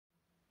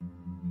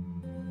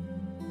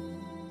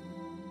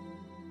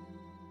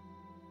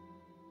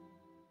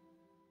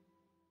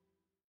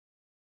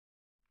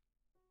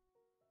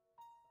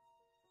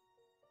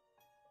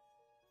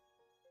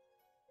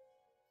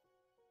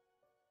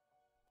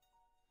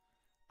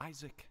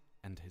Isaac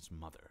and his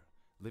mother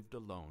lived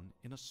alone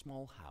in a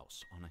small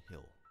house on a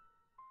hill.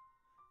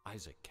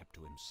 Isaac kept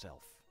to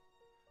himself,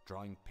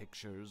 drawing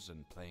pictures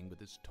and playing with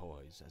his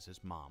toys as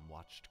his mom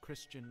watched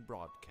Christian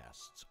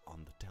broadcasts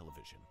on the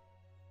television.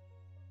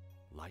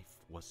 Life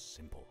was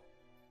simple,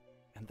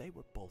 and they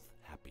were both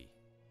happy.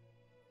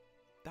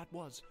 That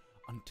was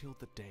until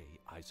the day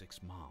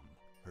Isaac's mom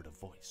heard a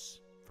voice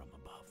from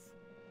above.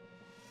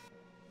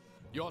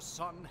 "Your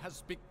son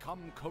has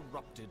become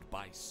corrupted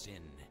by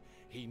sin.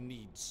 He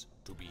needs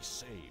to be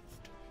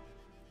saved."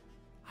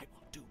 "I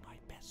will do my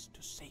best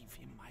to save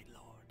him, my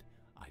lord,"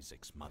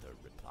 Isaac's mother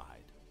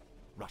replied,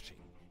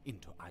 rushing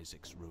into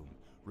Isaac's room,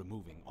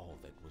 removing all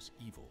that was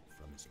evil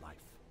from his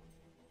life.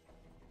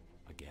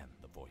 Again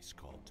the voice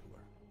called to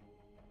her.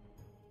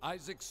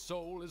 "Isaac's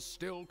soul is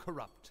still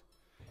corrupt.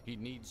 He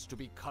needs to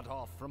be cut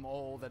off from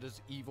all that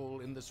is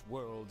evil in this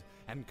world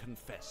and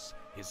confess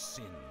his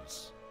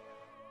sins."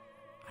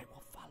 "I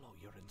will follow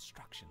your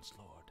instructions,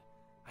 Lord.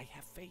 I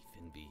have faith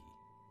in thee,"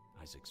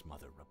 Isaac's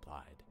mother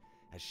replied,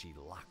 as she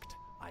locked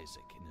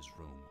Isaac in his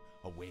room,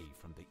 away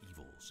from the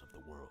evils of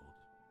the world.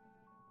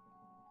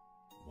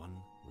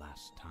 One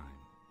last time,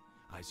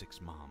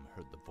 Isaac's mom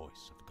heard the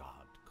voice of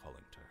God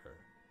calling to her.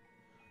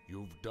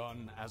 "You've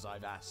done as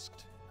I've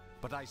asked,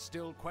 but I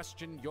still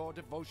question your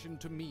devotion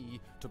to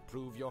me. To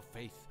prove your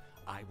faith,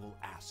 I will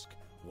ask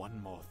one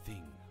more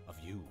thing of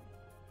you."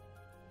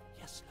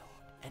 "Yes,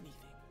 Lord,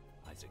 anything,"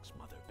 Isaac's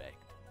mother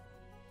begged.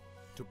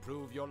 "To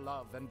prove your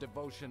love and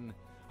devotion,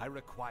 I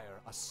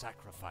require a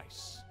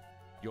sacrifice.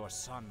 Your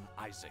son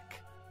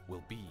Isaac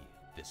will be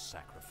this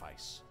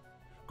sacrifice.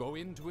 Go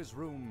into his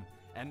room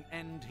and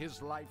end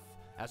his life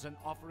as an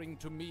offering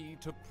to me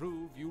to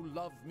prove you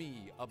love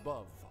me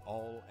above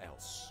all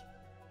else."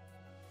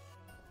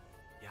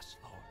 "Yes,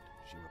 Lord,"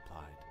 she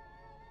replied,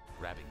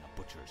 grabbing a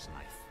butcher's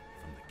knife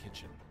from the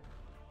kitchen.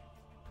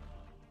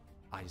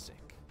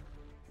 Isaac,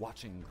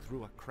 watching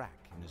through a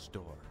crack in his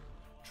door,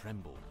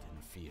 trembled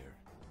in fear.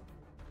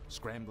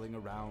 Scrambling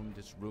around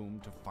his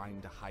room to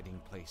find a hiding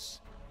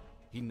place,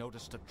 he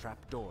noticed a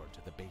trapdoor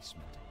to the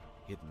basement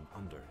hidden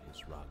under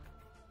his rug.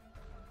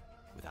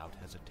 Without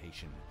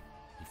hesitation,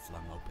 he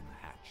flung open the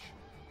hatch,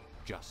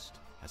 just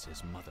as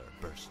his mother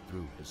burst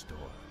through his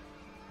door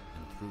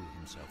and threw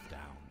himself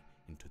down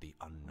into the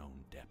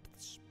unknown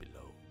depths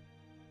below.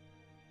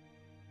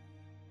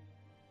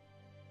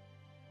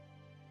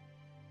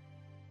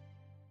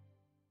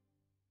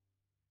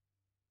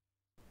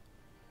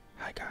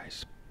 Hi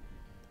guys,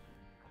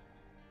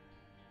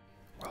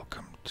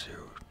 welcome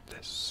to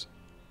this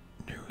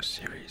new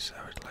series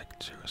I would like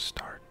to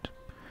start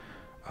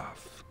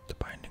of The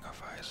Binding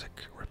of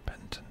Isaac: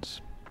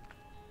 Repentance.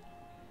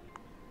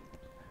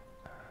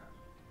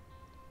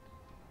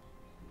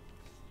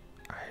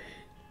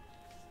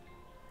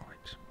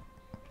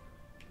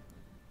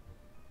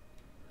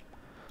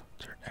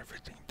 Turn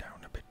everything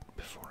down a bit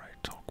before I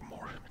talk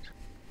more.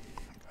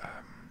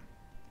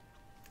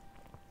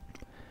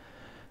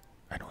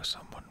 I know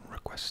someone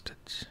requested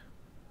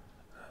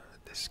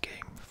this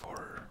game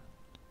for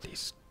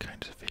these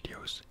kinds of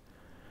videos,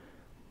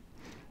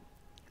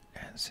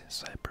 and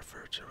since I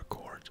prefer to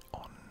record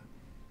on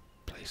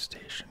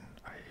PlayStation,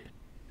 I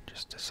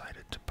just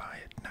decided to buy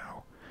it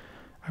now.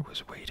 I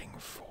was waiting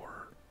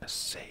for a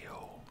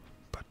sale,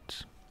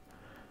 but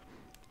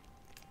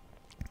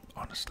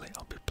honestly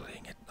I'll be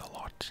playing it a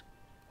lot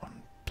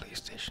on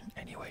PlayStation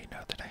anyway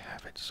now that I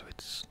have it, so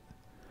it's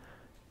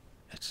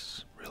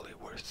really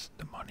worth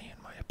the money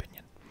in my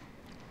opinion.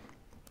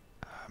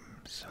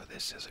 So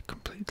this is a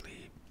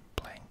completely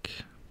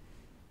blank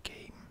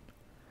game.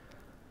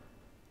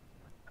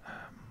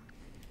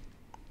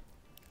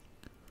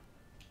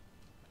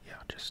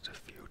 Yeah, just a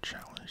few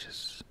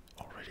challenges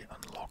already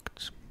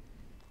unlocked.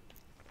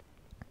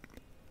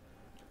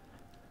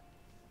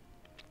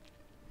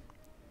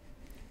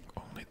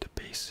 Only the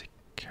basic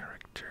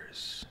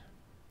characters,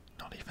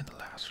 not even the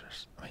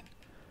Lazarus.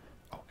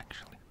 Oh,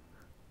 actually.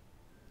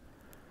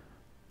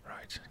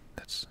 Right,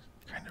 that's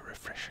kind of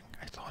refreshing.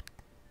 I thought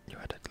you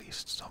had at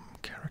least some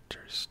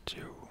characters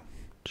to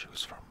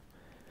choose from.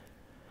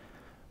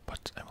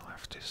 But I will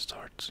have to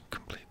start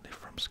completely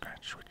from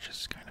scratch, which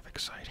is kind of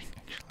exciting,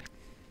 actually.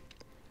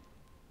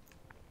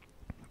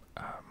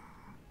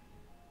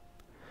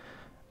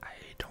 I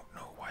don't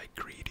know why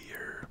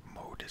greedier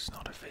mode is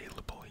not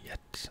available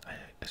yet. I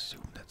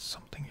assume that's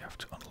something you have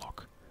to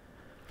unlock.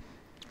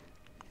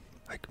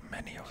 Like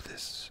many of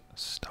this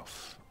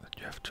stuff that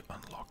you have to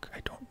unlock, I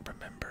don't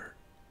remember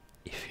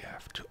if you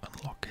have to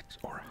unlock it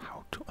or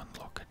how to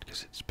unlock it,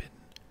 because it's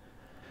been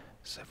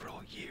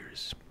several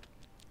years.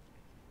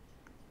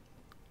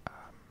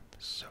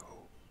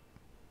 So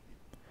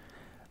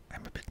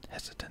I'm a bit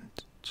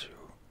hesitant to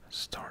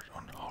start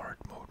on hard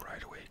mode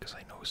right away, because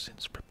I know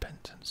since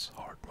Repentance,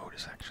 hard mode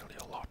is actually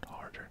a lot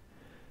harder.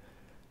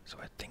 So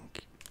I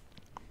think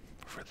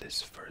for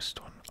this first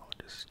one I'll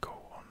just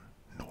go on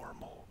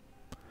normal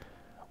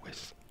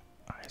with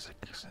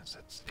Isaac, since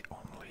that's the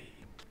only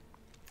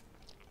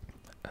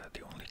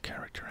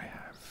character I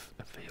have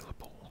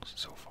available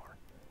so far.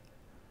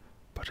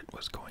 But it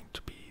was going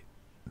to be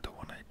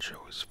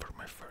chose for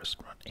my first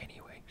run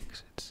anyway,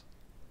 because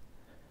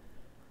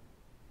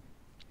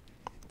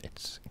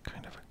it's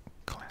kind of a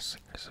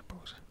classic, I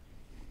suppose.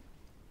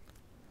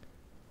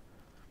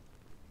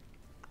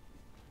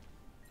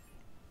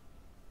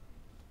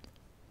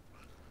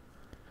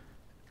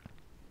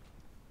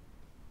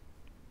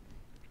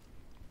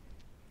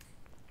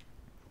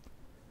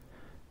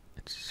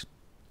 It's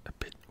a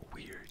bit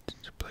weird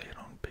to play it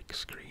on big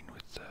screen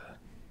with a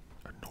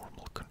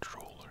normal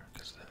controller,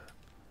 because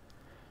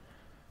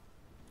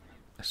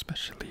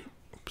especially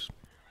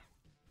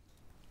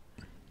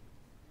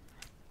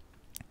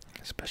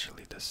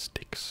the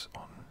sticks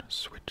on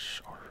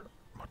Switch are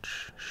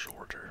much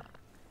shorter.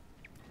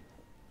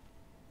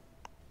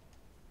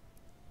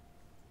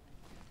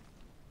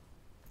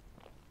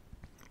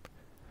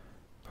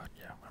 But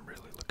yeah, I'm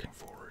really looking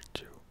forward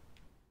to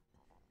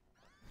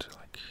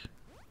like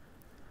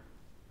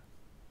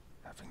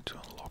having to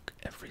unlock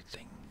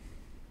everything,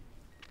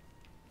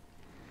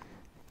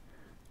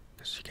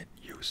 because you get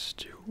used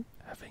to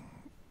having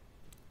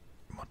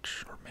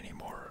much or many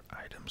more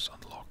items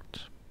unlocked.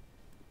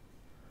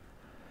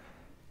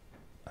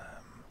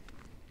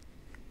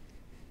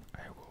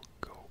 I will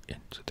go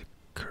into the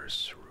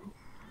curse room.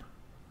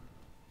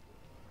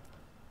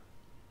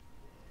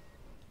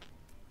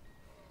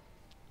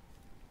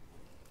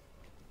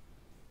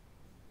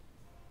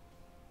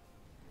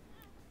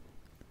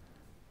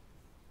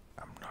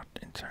 I'm not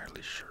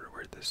entirely sure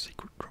where the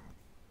secret room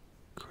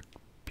could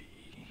be.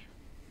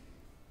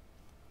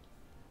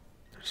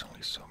 There's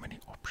only so many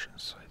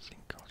options, so I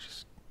think I'll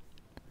just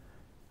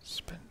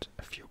spend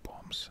a few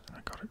bombs and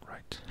I got it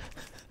right.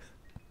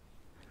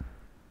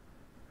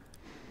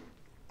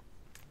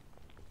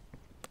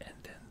 And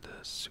then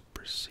the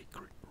super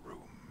secret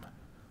room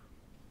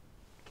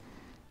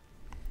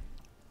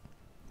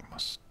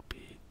must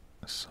be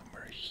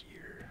somewhere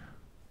here.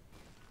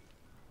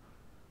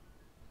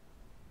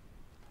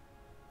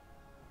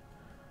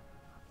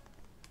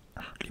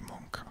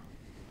 Limonka.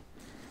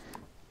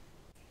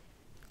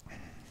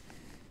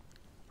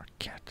 Our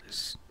cat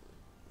is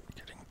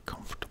getting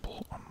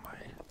comfortable on my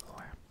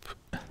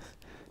lap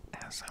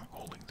as I'm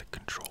holding the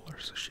controller,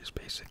 so she's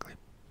basically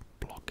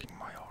blocking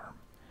my arm.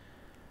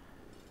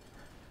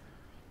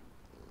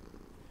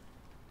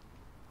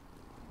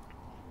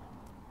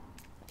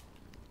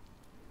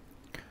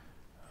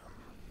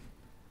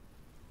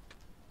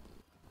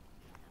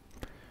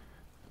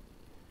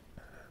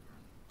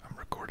 I'm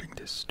recording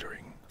this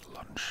during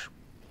lunch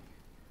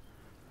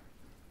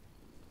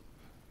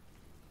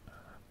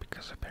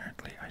because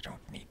apparently I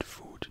don't need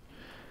food,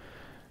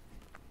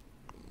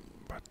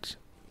 but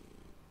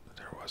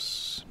there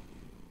was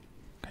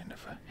kind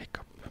of a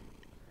hiccup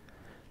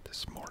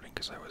this morning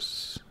because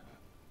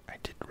I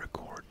did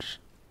record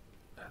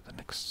the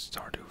next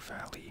Stardew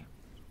Valley,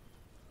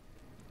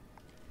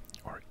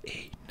 or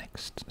a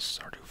next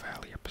Stardew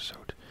Valley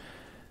episode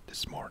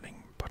this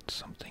morning, but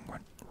something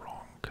went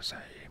wrong because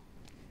I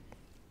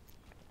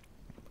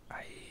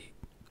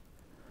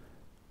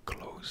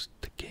closed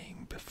the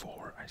game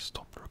before I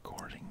stopped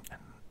recording,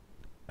 and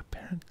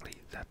apparently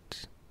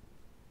that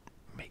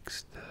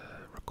makes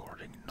the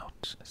recording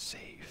not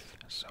safe,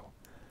 so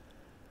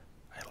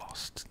I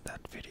lost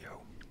that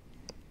video.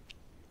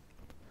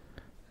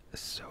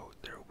 So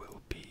there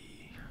will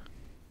be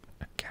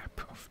a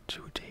gap of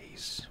 2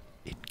 days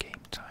in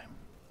game time,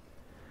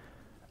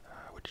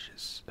 which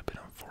is a bit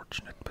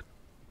unfortunate, but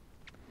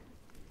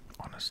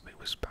honestly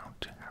was bound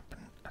to happen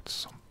at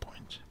some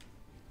point.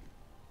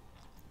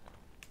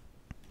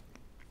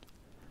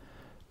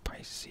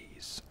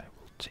 Pisces, I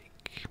will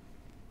take.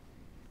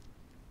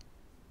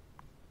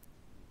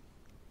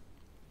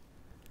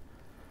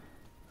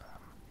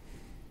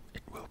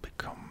 It will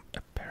become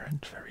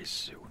apparent very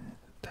soon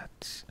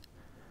that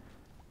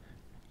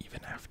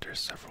even after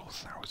several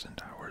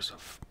thousand hours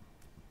of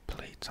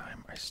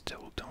playtime, I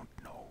still don't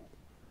know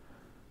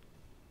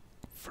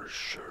for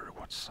sure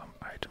what some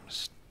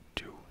items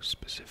do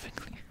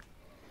specifically.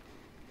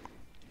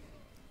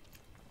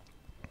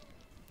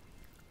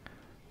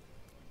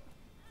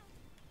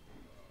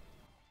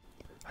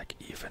 Like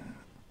even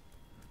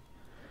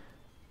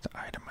the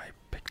item I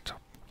picked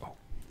up. Oh,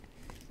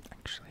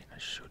 actually I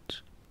should.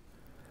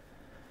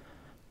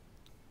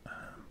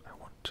 I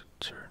want to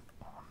turn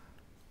on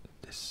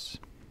this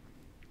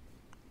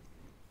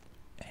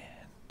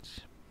and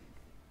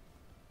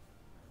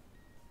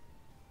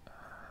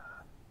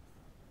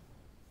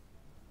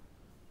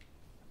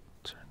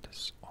turn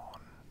this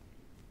on.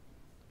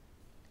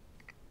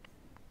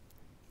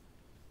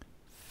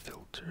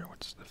 Filter,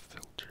 what's the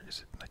filter? Is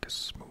it like a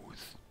smooth?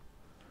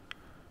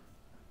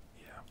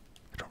 Yeah,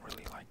 I don't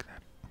really like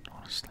that,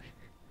 honestly.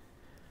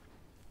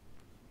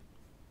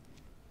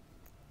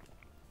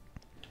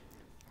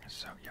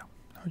 So yeah,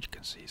 now you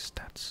can see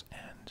stats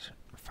and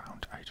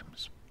found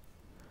items.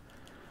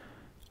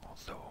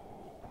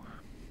 Although,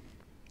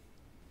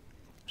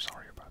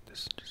 sorry about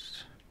this,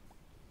 just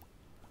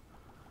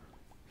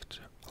have to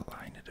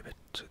align it a bit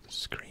to the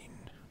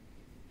screen.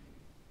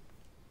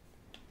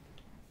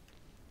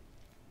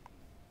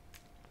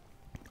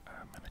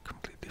 And I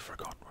completely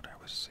forgot what I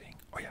was saying.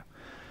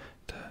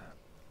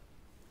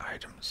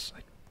 items.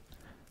 Like,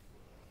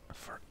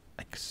 for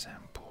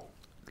example,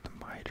 the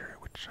miter,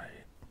 which I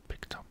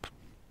picked up.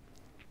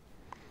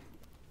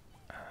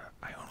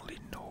 I only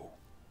know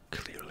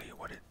clearly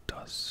what it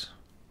does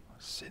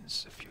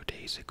since a few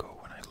days ago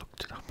when I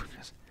looked it up,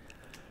 because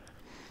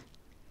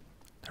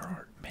there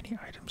are many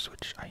items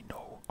which I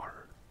know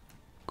are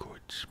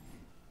good,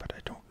 but I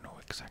don't know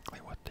exactly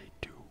what they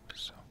do,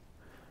 so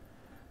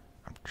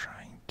I'm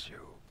trying to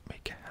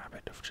make a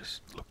habit of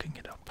just looking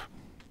it up.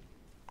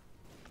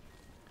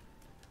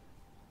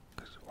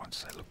 Because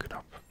once I look it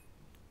up,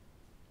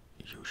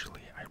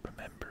 usually I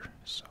remember,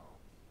 so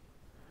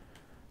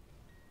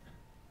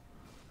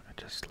I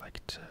just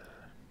like to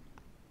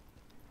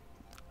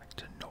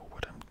know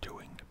what I'm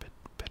doing a bit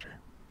better.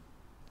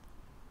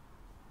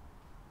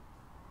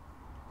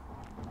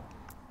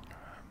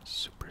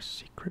 Super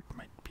secret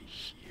might be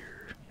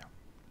here. Yeah.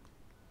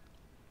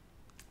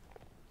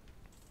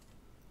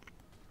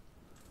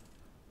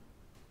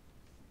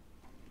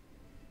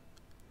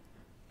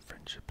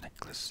 Friendship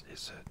necklace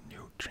is a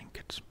new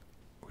trinket,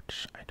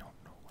 which I don't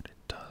know what it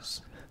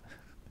does.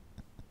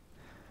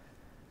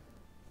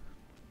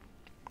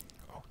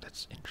 Oh,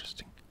 that's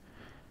interesting.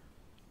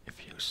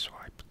 If you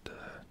swipe the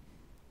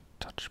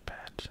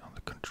touchpad on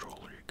the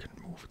controller, you can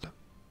move the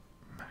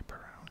map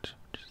around,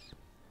 which is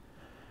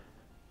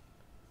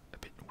a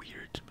bit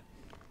weird.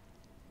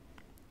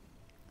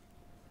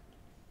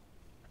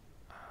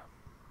 I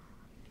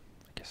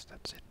guess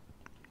that's it.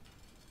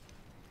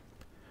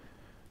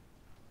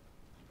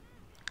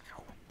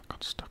 Ow, I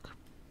got stuck.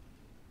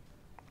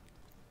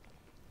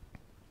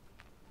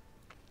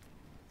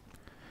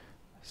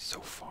 So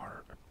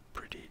far, a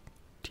pretty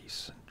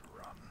decent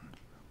run.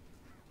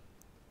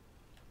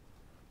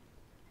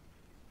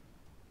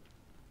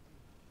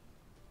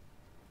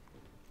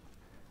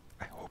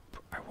 I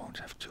hope I won't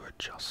have to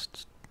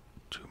adjust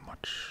too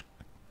much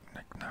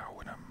like now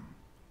when I'm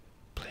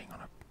playing on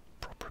a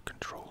proper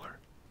controller.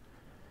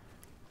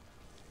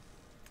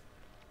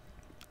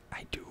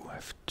 I do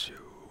have to,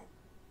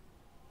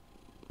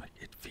 like,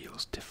 it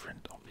feels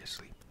different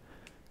obviously,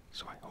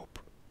 so I hope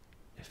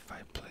if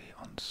I play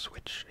on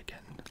Switch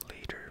again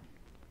later,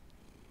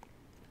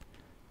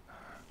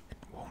 it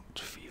won't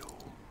feel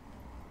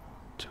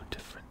too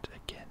different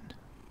again.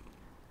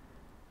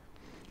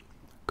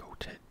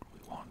 Goathead we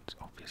want,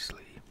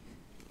 obviously.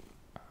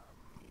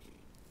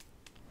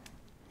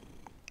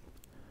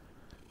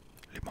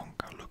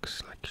 Limonka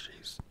looks like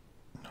she's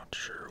not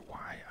sure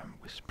why I'm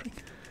whispering.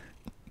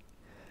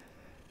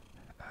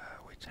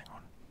 Wait, hang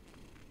on.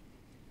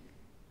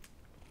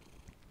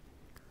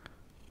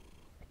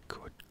 I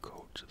could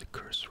go to the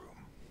curse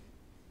room.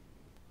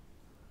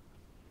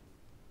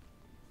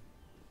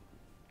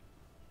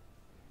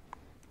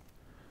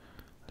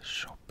 The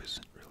shop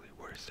isn't really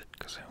worth it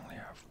because I only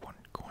have one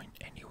coin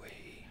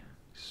anyway,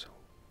 so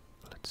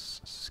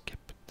let's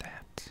skip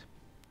that.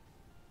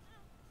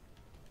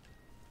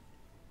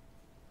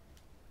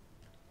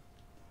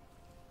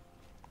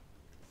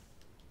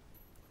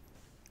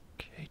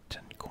 Okay,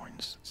 10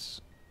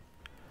 coins.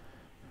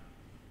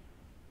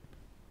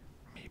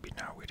 Maybe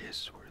now it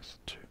is worth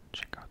to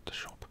check out the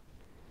shop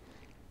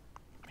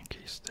in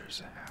case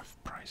there's a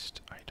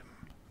half-priced item.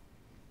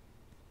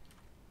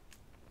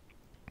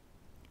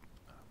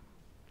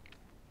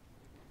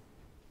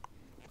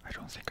 I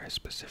don't think I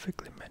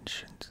specifically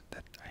mentioned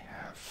that I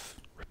have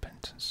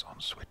Repentance on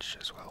Switch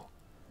as well.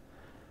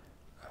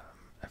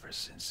 Ever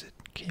since it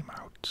came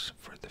out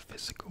for the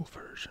physical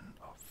version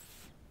of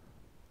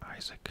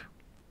Isaac,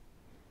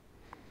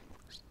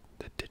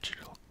 the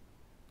digital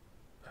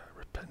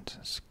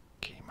Repentance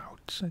came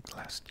out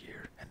last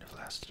year, end of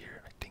last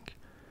year, I think.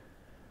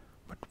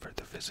 But for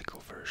the physical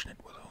version, it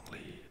was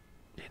only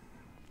in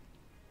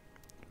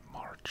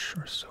March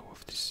or so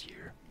of this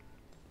year.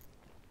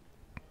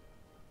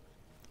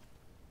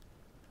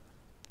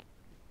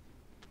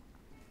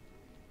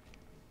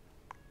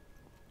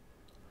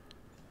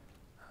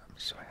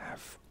 So I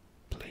have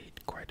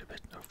played quite a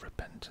bit of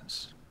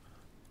Repentance.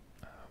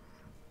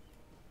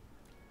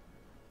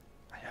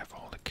 I have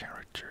all the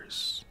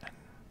characters and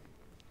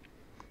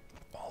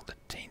all the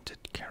tainted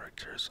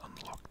characters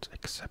unlocked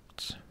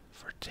except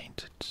for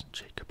tainted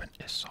Jacob and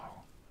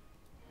Esau.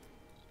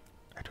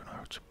 I don't know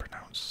how to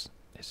pronounce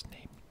his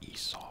name.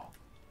 Esau.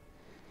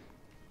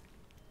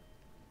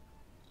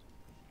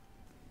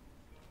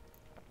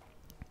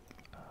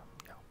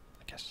 Yeah,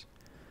 I guess.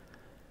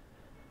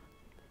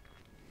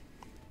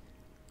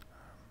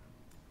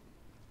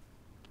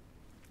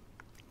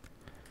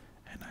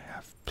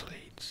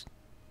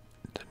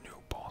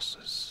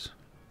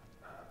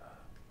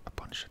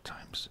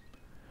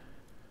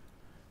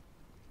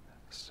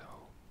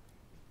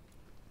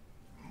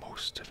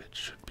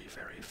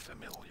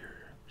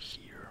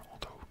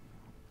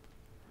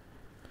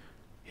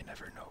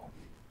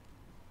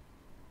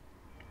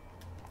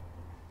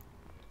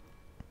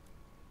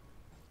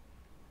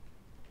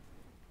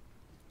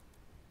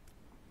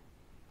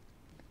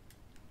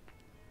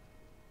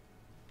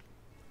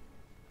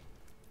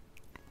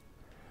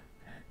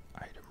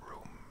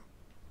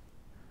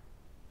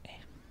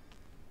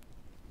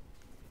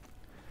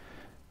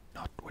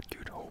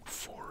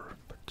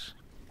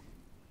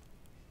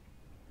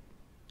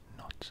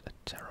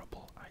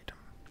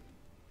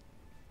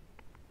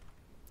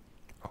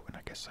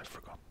 guess I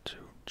forgot to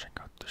check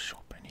out the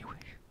shop anyway.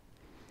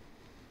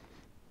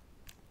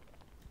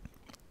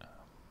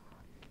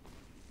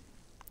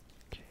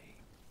 Okay.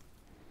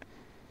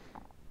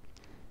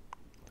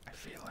 I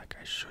feel like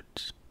I should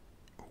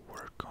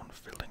work on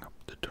filling up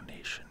the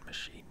donation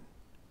machine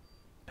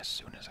as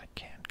soon as I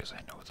can, because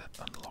I know that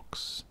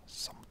unlocks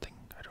something.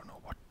 I don't know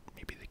what,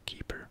 maybe the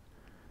keeper.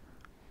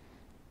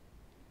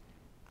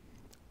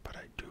 But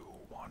I do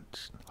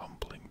want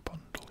Humbling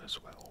Bundle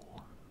as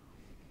well.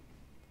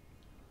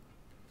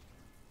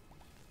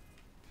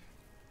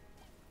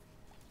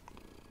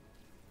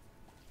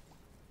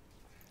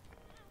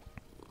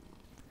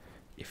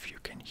 If you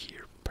can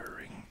hear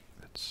purring,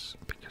 that's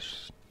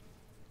because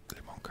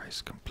Limonka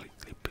is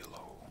completely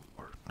below,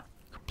 or not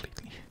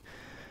completely,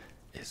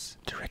 is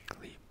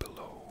directly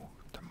below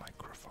the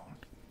microphone.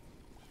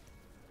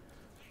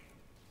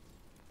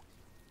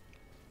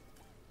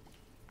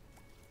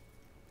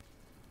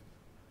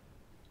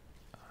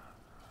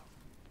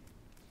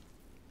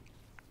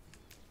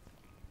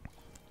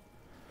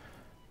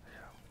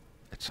 Yeah,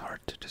 it's hard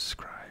to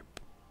describe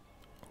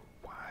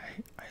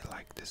why I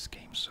like this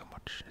game so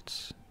much.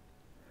 It's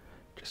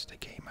just a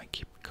game I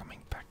keep coming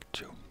back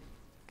to.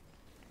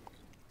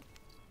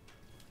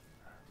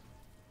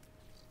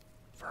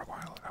 For a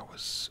while I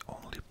was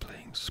only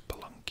playing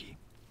Spelunky.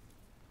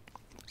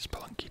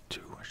 Spelunky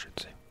 2, I should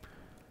say.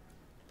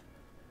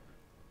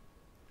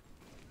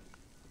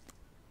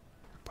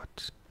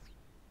 But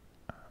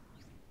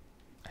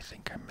I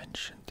think I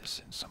mentioned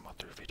this in some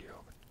other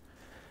video.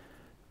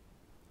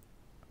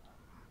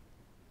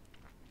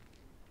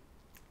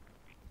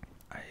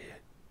 But, I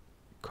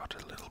got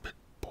a little bit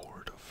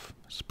bored of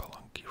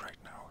Spelunky right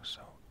now,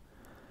 so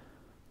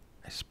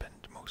I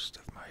spend most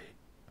of my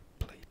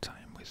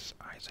playtime with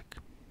Isaac.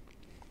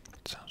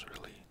 It sounds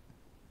really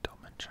dumb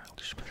and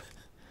childish, but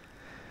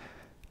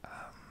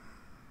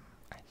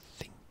I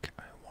think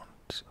I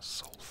want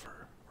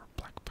sulfur or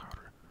black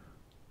powder.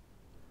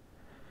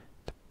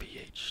 The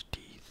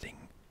PhD thing,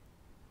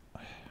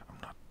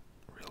 I'm not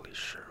really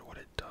sure what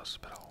it does,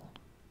 but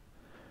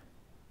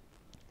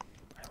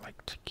I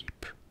like to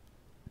keep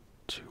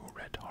 2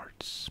 red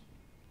hearts.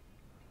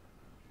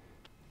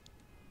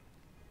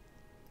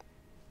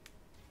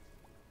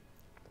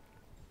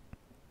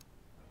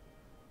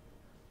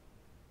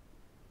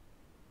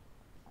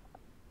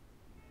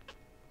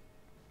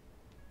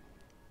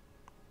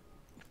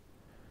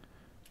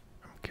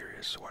 I'm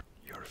curious what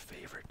your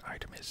favorite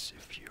item is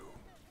if you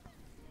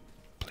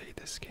play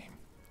this game.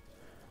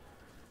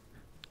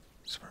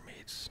 So for me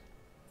it's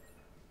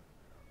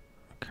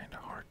kind of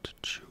hard to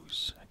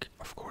choose.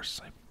 Of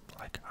course I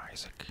like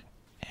Isaac,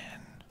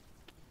 and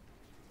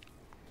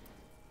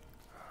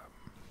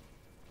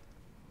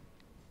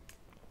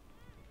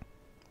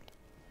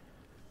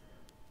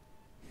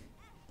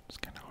it's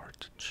kind of hard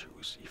to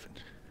choose even.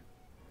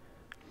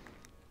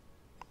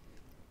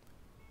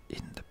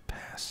 In the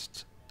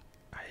past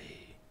I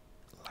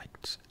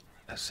liked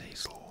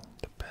Azazel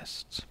the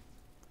best,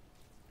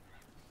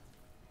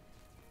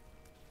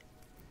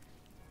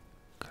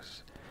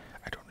 because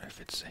I don't know if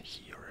it's a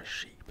he or a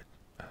she, but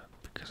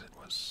because it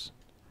was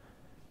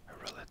a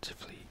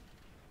relatively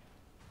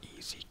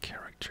easy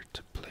character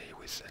to play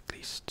with, at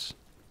least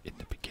in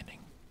the beginning.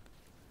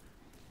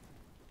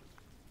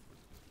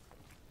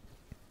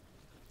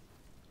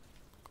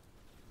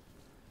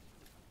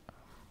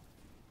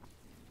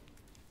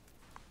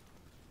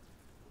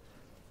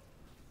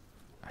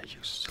 I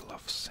used to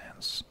love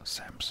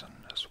Samson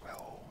as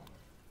well,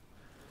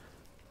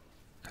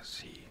 because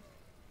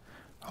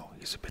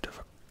he's a bit of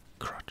a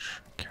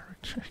crutch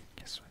character, I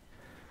guess,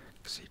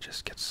 because he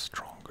just gets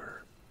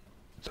stronger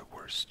the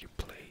worse you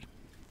play.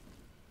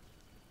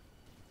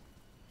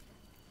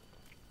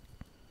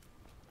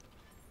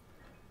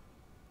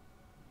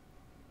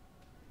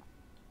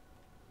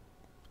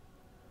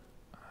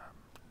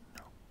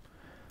 No.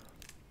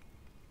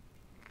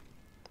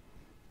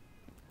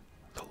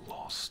 The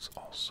Lost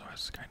also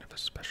has kind of a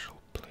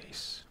special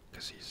place,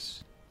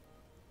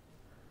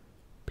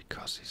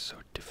 because he's so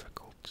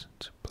difficult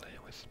to play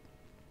with.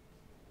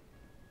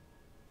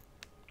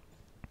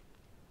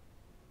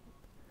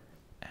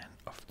 And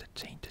of the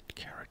tainted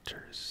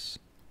characters,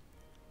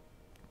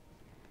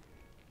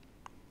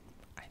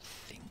 I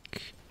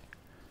think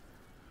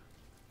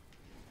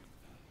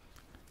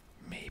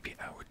maybe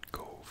I would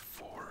go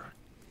for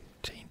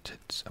Tainted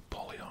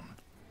Apollyon.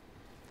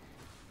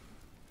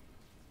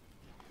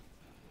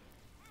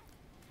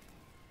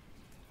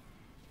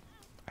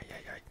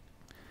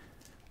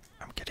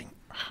 I'm getting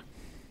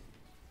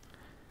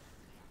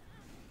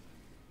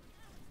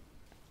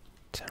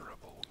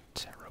terrible.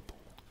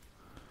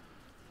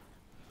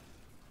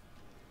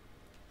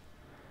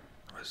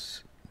 It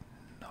was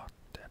not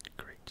that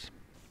great.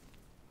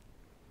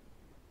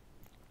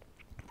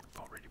 I've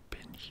already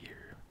been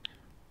here.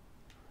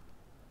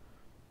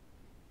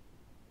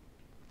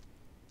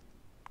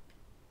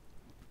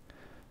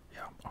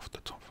 Yeah, off the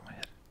top of my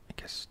head, I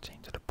guess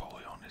Tainted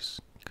Apollyon is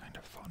kind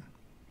of fun.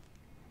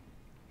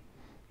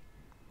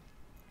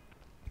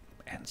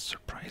 And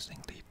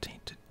surprisingly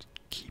Tainted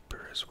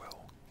Keeper as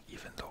well,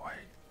 even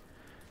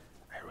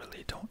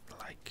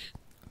like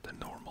the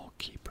normal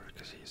keeper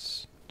because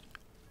he's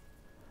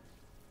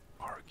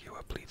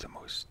arguably the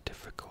most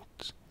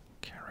difficult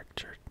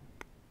character.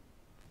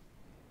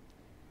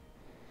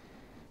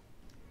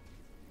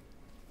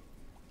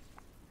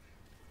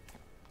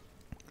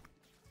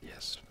 He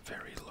has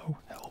very low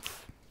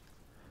health.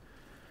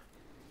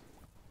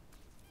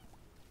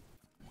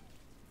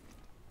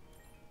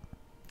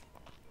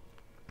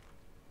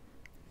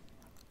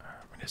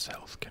 And his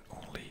health can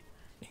only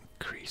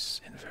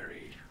increase in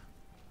very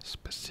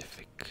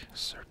specific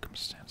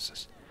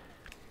circumstances.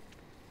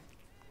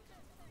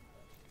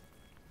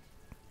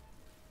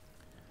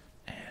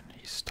 And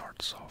he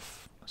starts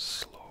off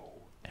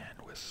slow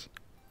and with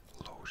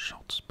low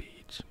shot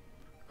speeds.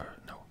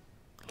 No,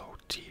 low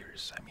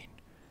tiers, I mean.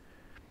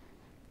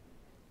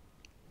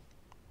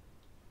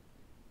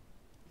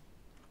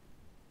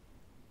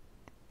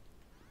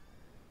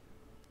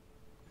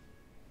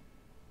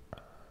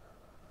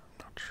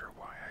 Not sure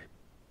why I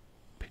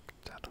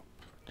picked that up.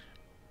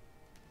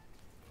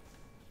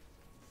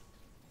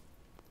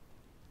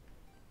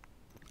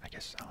 I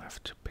guess I'll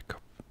have to pick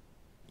up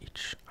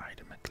each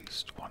item at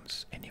least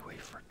once anyway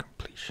for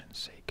completion's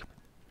sake.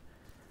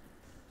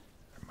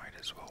 I might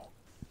as well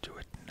do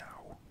it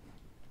now.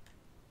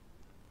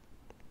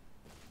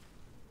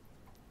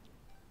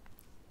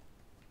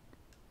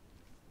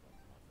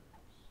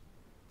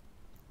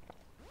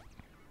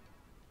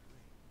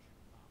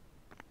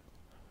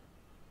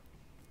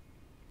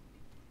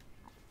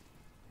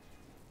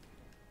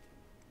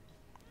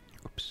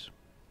 Oops.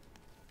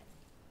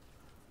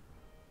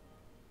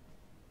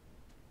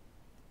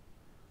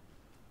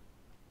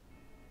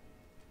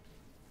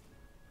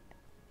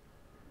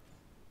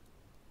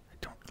 I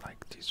don't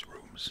like these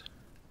rooms.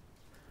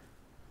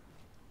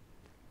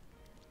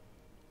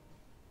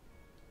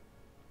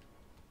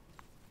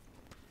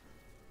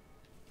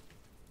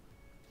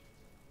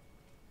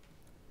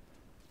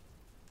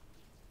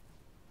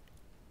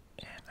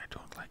 And I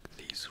don't like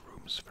these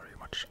rooms very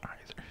much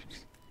either.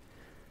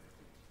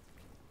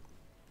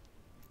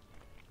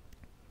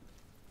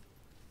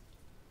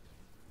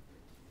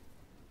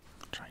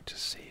 I'm trying to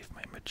save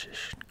my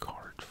magician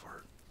card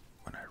for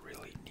when I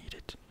really need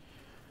it.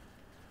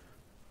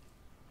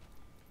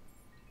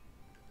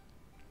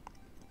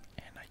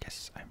 And I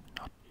guess I'm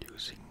not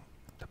using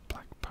the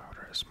black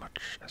powder as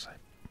much as I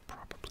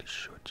probably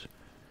should.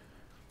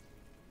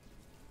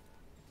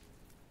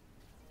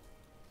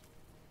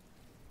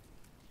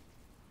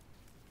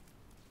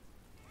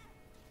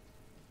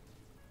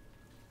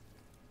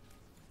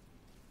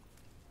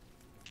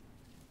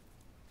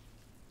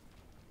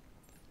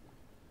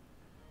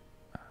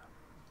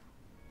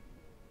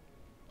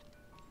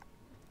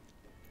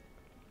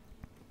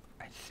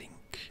 I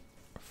think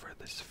for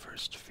this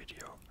first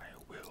video I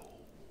will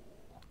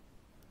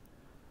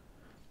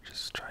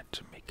just try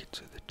to make it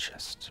to the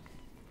chest.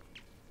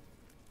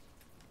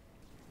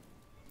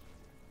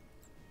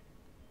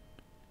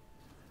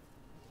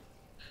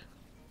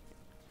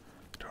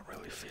 I don't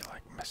really feel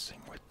like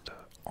messing with the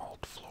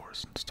alt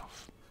floors and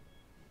stuff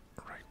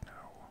right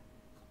now.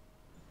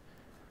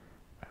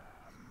 I'm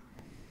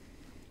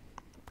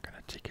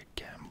gonna take a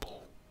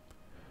gamble.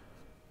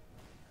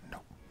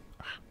 Nope.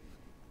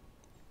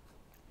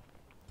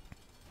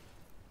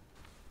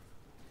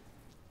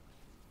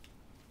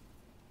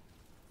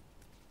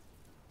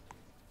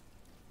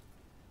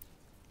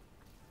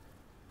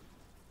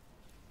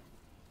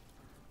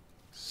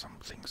 Some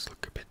things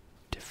look a bit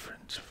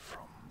different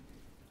from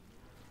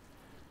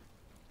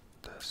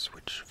the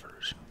Switch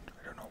version.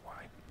 I don't know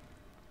why.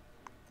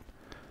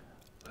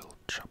 Little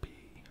chubby.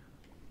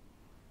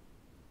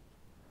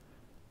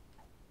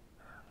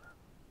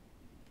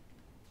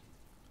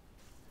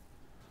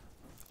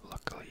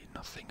 Luckily,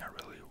 nothing I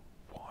really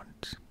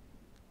want.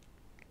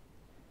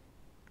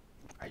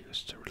 I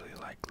used to really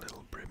like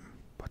Little Brim,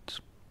 but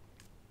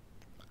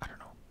I don't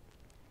know.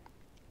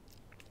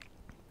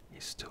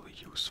 He's still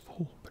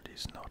useful, but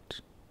he's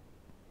not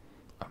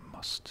a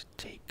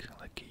must-take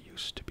like he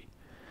used to be.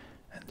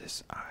 And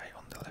this eye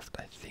on the left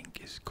I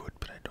think is good,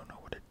 but I don't know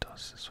what it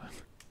does, so I'm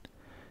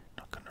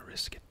not gonna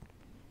risk it.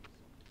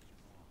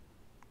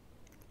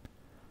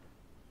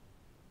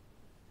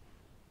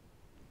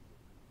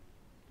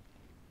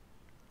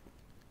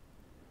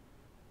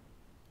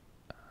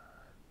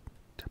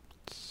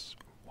 Depths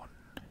 1.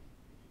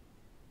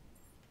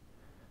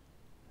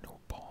 No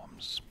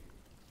bombs.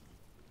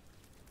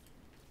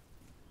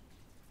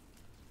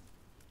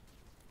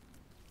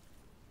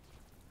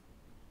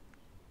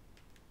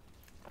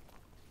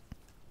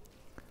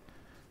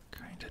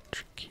 Kinda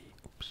tricky.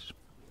 Oops.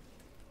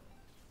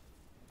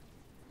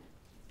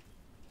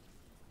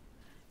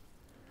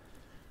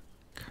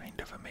 Kind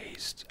of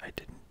amazed I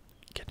didn't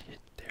get hit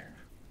there.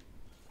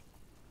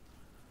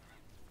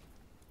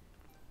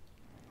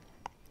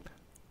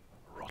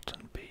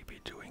 Rotten Baby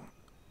doing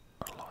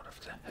a lot of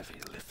the heavy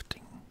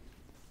lifting.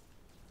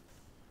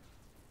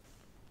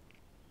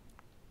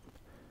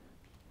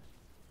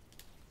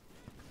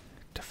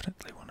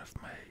 Definitely one of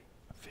my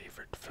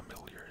favorite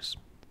familiars.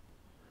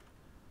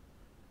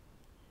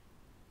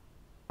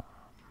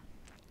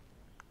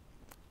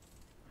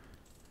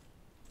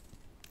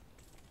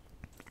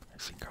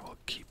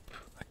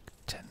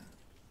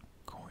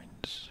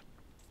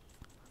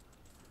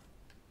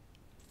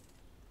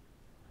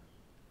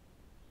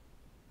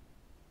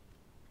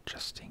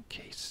 just in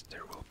case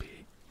there will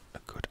be a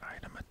good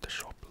item at the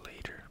shop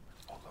later,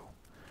 although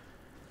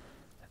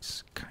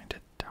it's kinda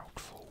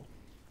doubtful.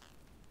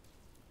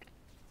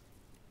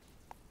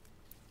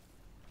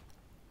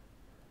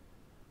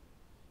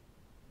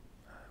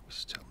 We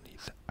still need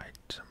the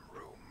item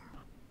room.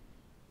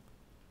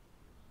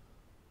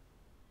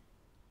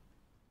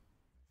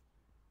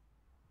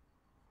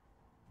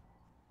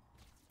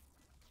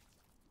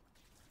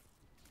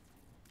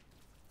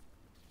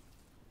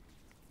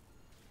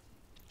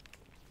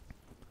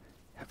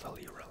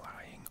 Heavily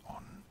relying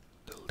on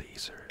the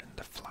laser and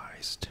the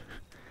flies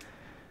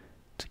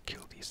to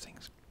kill these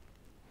things.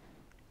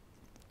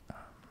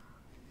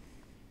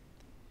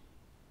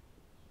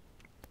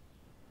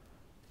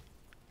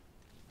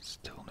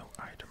 Still no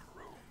item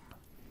room.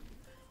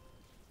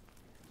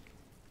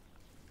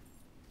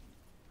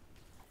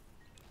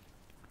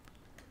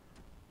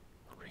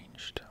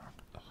 Range down.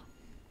 Ugh.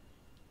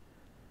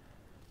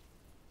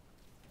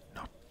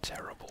 Not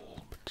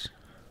terrible, but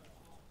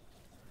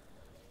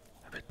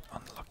a bit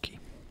unlucky.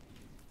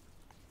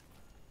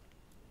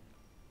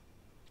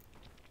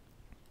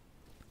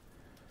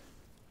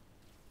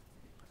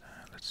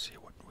 Let's see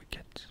what we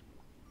get.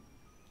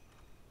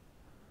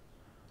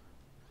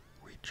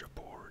 Ouija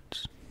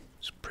boards.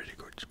 It's pretty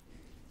good.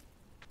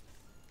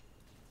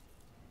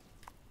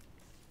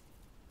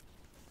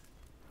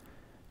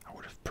 I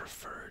would have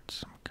preferred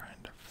some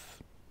kind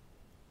of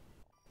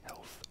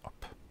health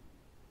up.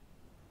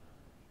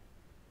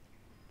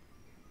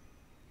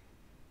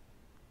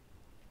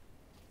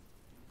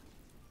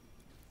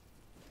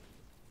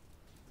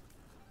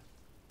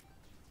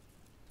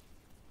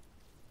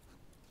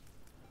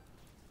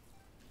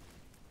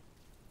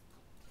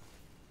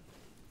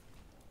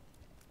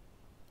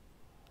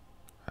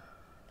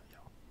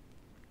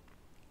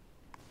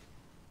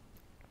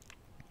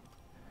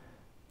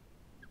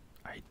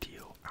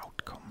 Ideal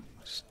outcome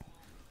is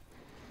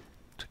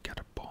to get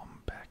a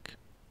bomb back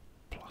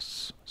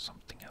plus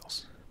something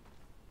else.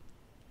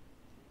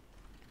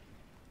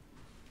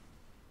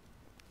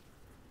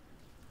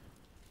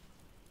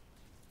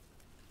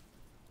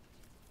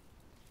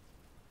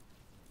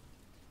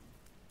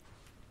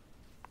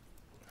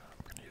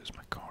 I'm gonna use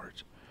my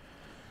card.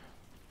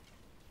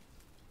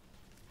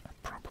 I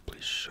probably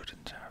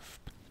shouldn't have.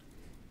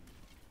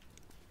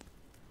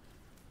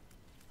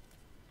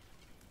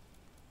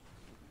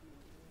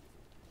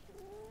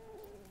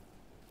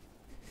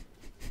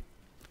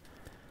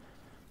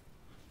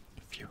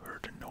 If you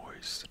heard a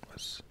noise, it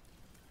was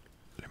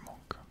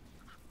Limonka.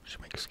 She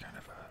makes kind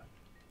of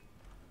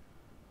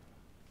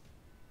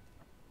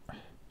a...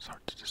 It's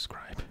hard to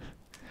describe.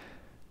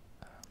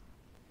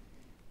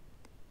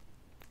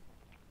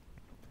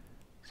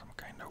 Some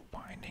kind of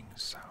whining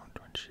sound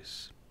when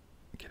she's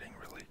getting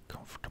really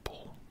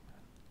comfortable.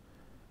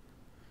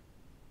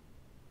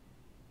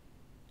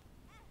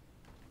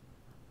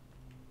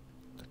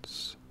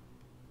 That's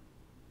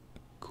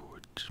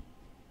good.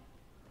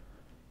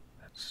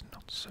 That's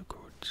not so good.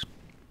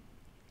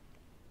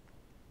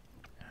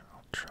 And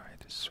I'll try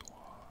this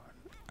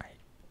one.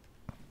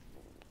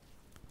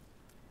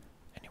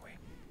 Anyway.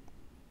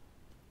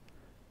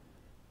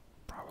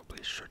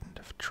 Probably shouldn't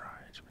have tried.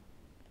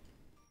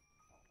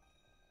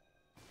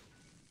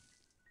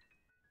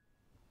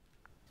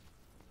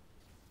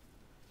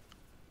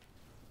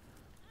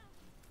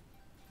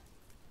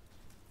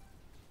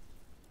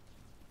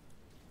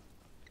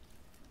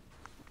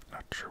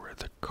 Not sure where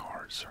the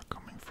cards are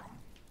coming from.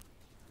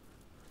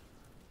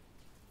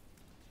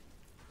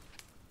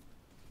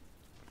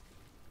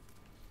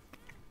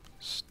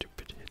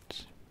 Stupid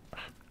hits.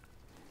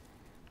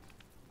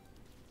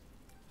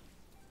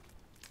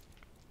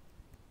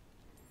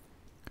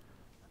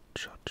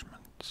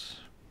 Judgment.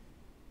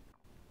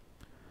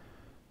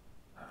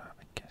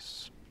 I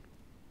guess.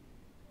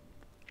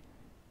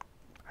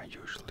 I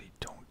usually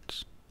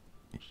don't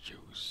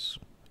use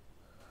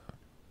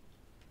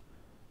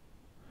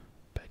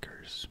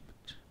beggars,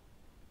 but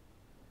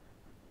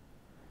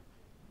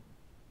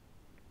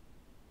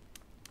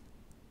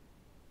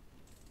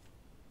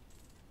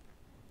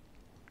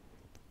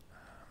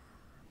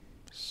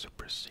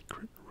super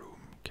secret room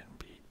can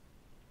be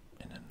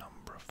in a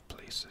number of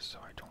places, so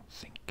I don't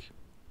think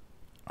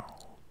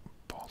I'll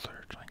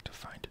bother trying to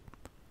find it.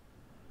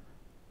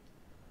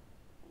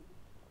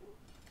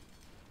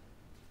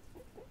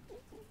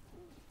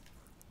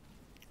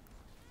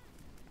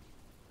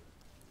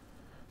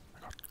 I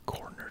got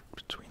cornered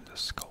between the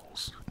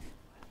skulls.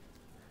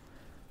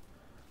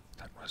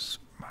 That was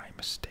my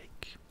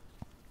mistake.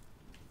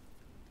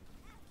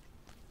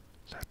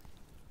 That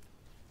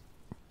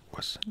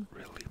wasn't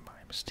really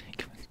my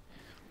mistake.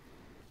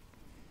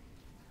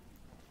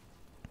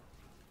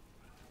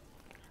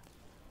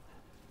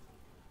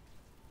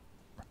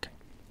 Okay.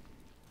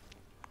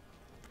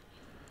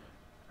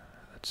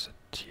 That's a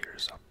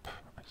tears up,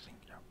 I think,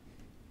 yeah.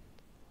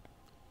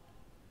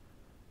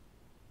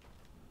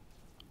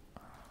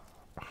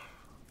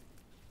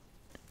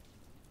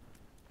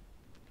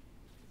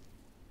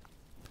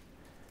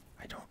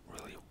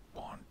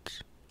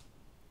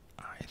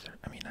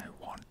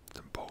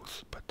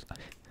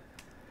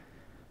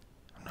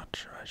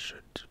 I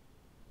should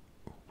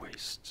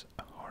waste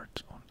a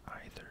heart on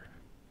either.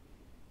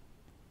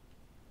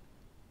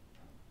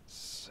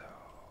 So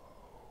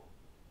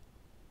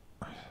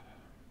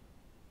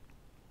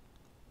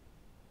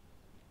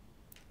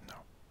no.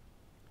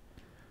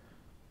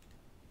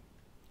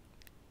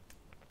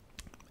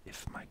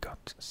 If my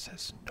gut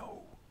says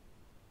no,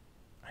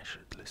 I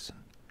should listen.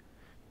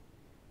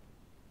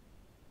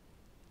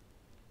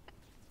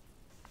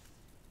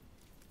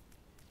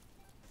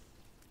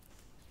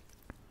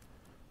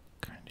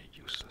 Kinda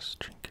useless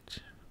trinket.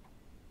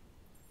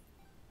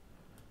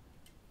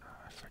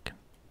 If I can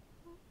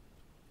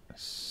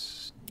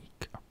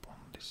sneak up on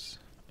this.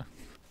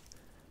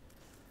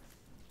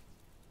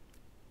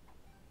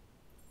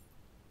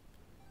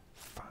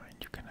 Fine,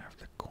 you can have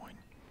the coin.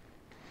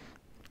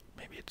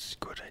 Maybe it's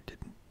good I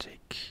didn't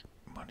take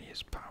money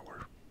as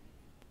power,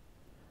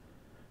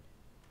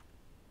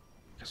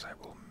 because I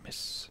will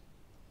miss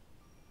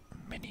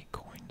many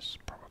coins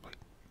probably,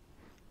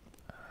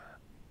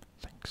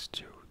 thanks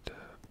to the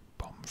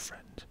bomb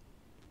friend.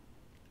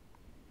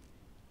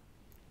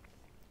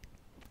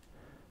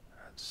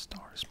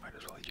 Stars, might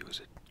as well use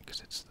it because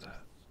it's the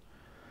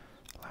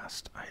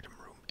last item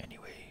room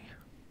anyway.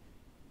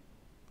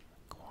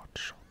 Quad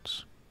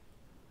shots.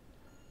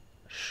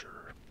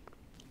 Sure.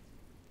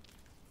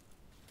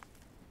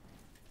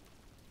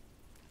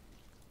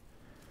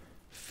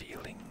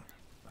 Feeling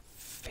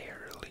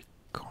fairly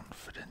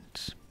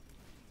confident,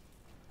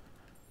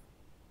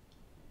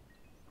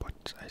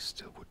 but I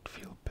still would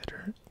feel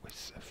better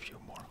with a few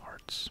more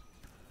hearts.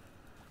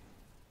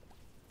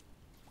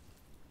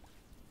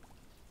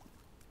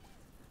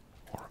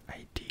 Or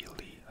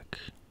ideally, like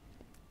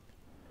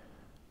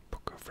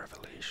Book of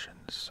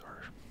Revelations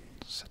or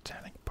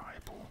Satanic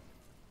Bible.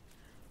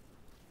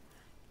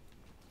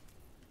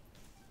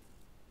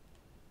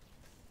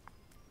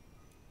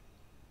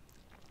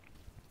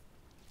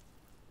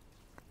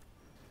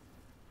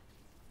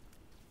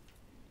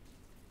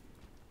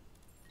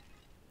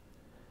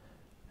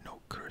 No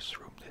curse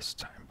room this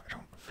time. I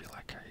don't feel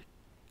like I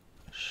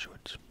should.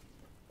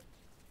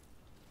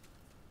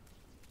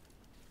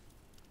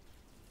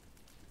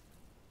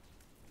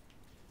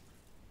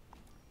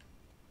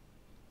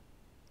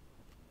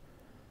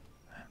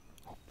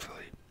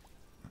 Hopefully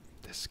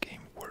this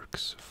game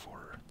works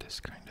for this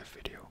kind of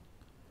video.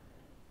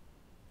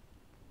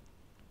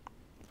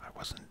 I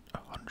wasn't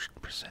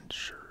 100%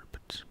 sure,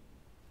 but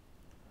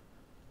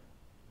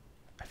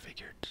I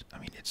figured, I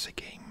mean, it's a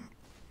game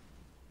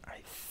I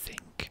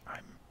think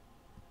I'm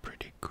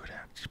pretty good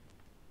at.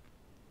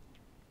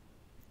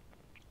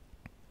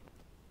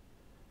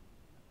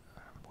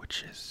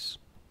 Which is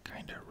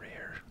kinda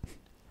rare.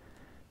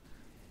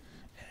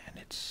 And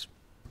it's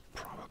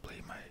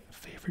probably my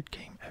favorite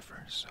game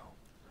ever, so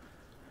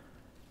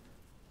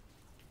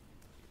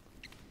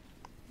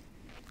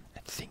I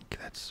think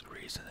that's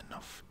reason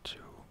enough to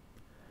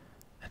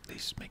at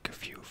least make a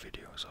few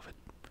videos of it.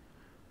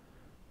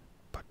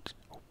 But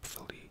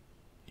hopefully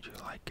you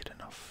like it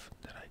enough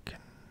that I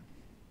can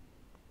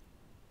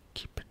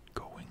keep it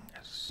going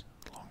as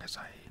long as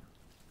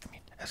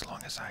as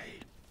long as I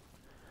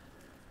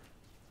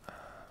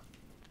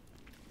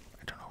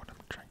don't know what I'm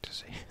trying to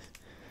say.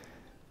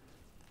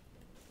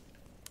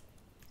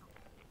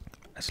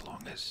 As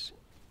long as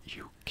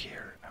you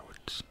care, I would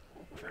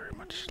very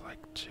much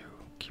like to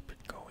keep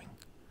it going.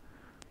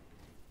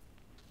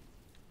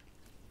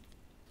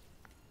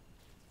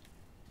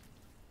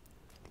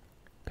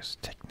 Because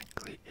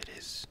technically it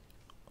is,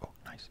 oh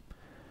nice,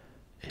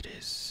 it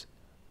is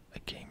a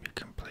game you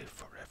can play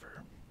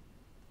forever.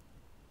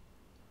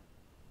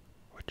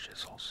 Which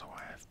is also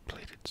why I've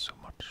played it so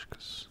much,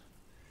 because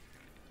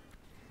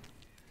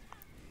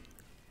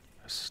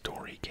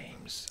story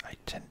games I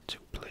tend to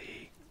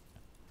play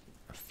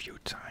a few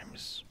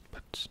times,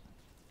 but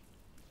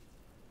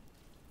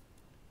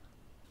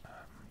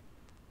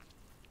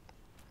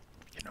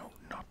you know,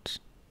 not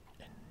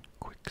in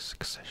quick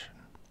succession.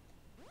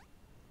 We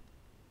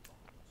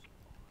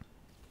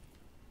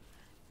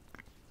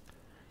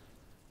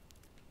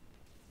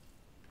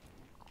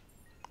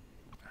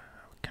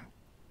can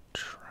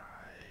try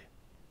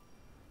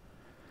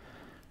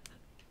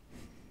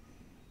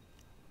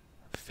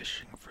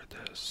fishing for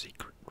the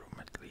secret room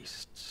at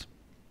least.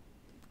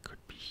 Could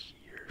be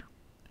here,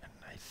 and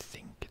I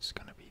think it's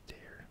gonna be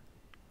there.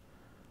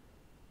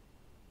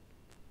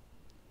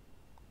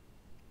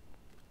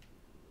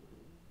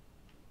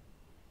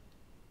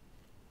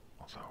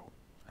 Although,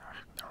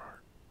 there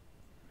are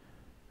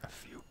a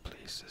few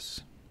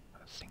places,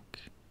 I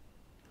think.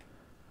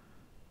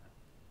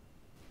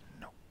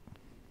 No.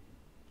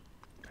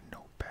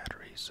 No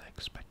batteries, I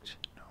expect.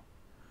 No.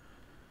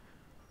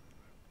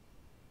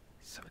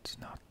 So it's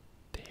not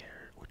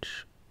there,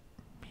 which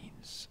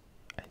means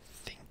I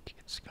think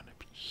it's gonna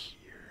be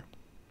here.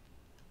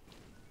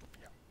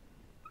 Yeah.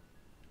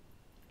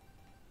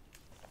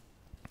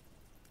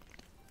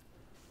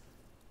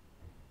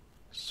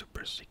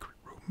 Super secret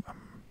room,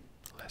 I'm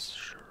less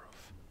sure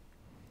of.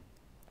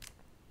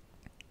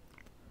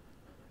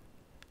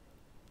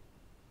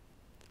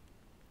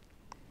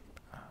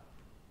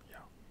 Yeah.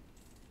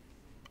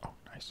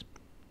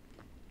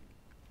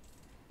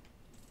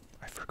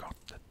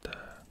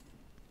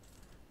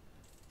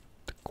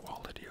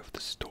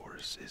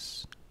 yours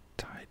is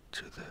tied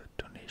to the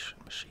donation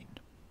machine.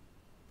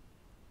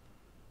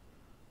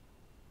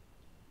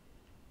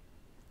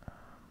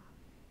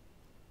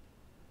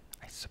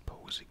 I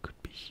suppose it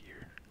could be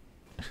here.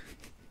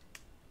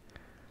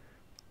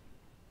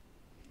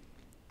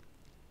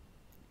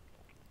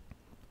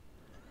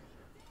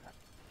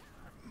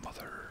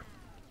 Mother.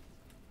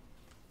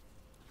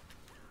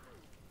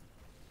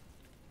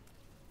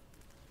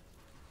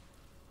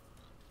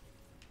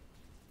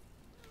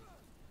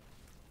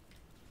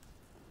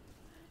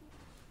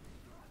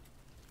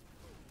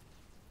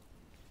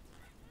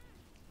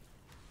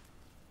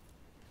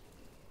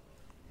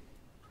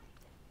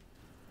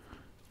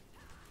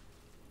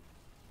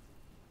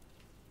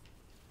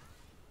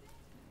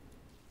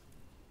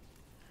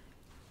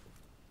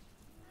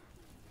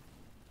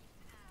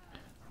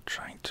 I'm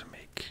trying to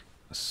make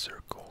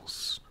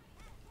circles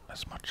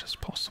as much as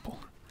possible.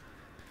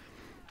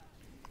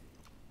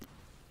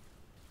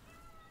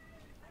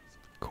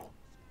 Cool.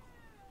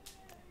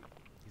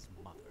 His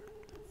mother,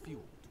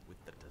 fueled with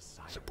the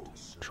desire The boom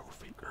to serve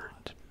trophy God,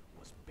 earned.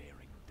 was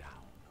bearing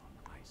down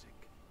on Isaac.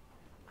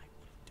 I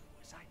will do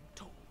as I'm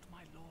told,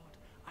 my lord.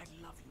 I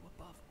love you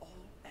above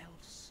all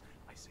else,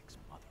 Isaac's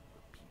mother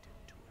repeated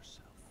to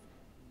herself.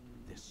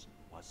 This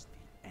was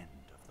the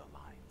end of the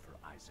line for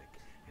Isaac.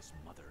 His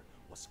mother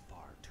was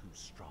far too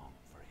strong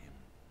for him.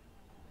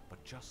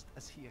 But just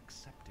as he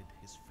accepted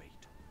his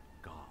fate,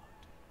 God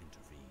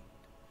intervened,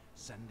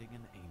 sending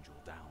an angel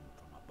down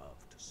from above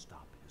to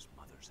stop his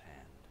mother's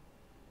hand.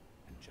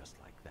 And just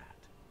like that,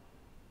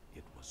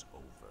 it was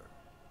over.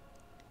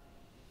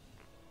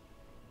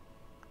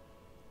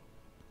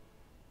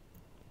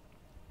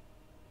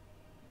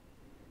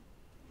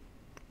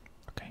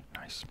 Okay,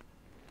 nice.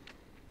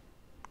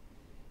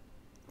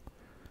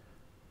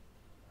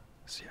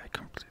 See, I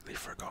completely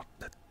forgot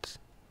that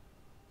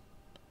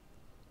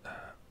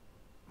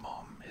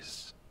Mom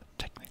is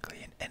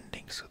technically an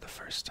ending, so the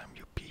first time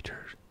you beat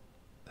her,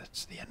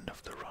 that's the end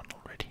of the run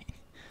already.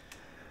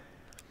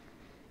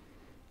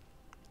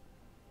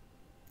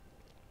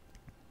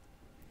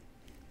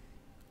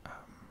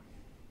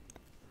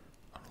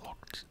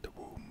 Unlocked the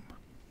womb.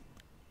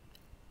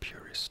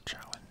 Purist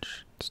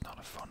challenge. It's not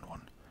a fun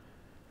one.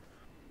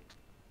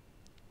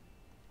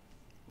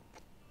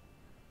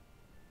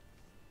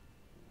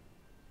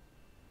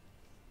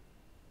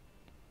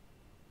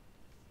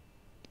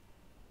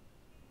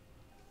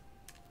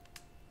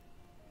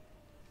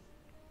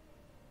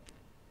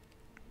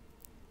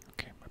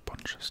 Okay, a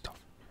bunch of stuff.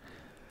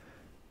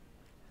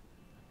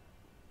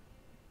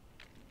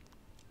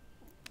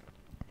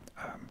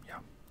 Yeah,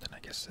 then I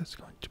guess that's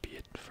going to be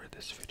it for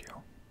this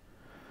video.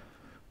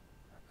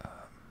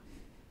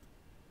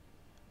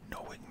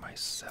 Knowing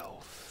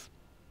myself,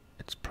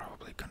 it's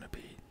probably gonna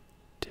be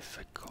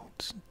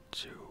difficult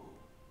to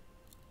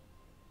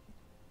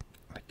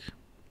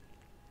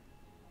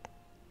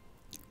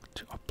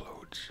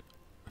upload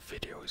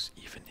videos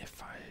even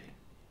if I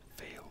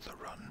fail the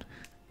run.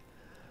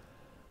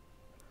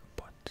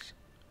 But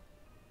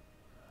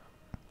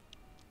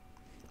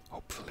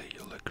hopefully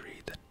you'll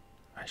agree that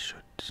I should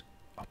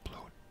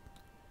upload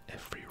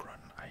every run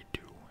I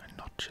do and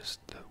not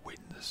just the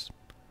wins.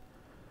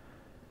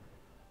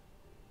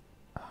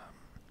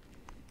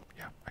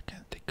 Yeah, I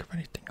can't think of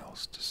anything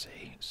else to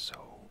say, so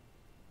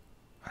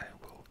I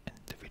will end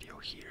the video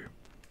here.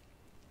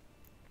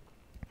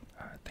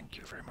 Thank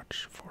you very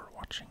much for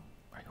watching.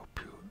 I hope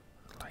you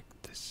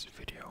liked this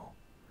video.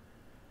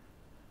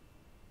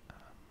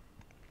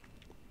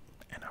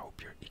 And I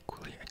hope you're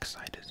equally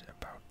excited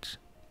about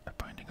a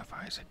Binding of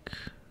Isaac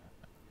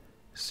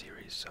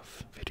series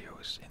of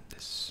videos in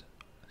this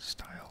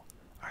style,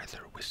 either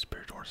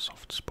whispered or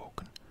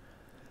soft-spoken.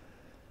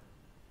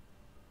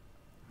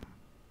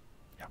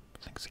 Yeah,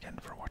 thanks again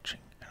for watching,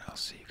 and I'll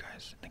see you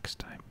guys next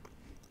time.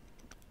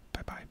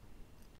 Bye bye.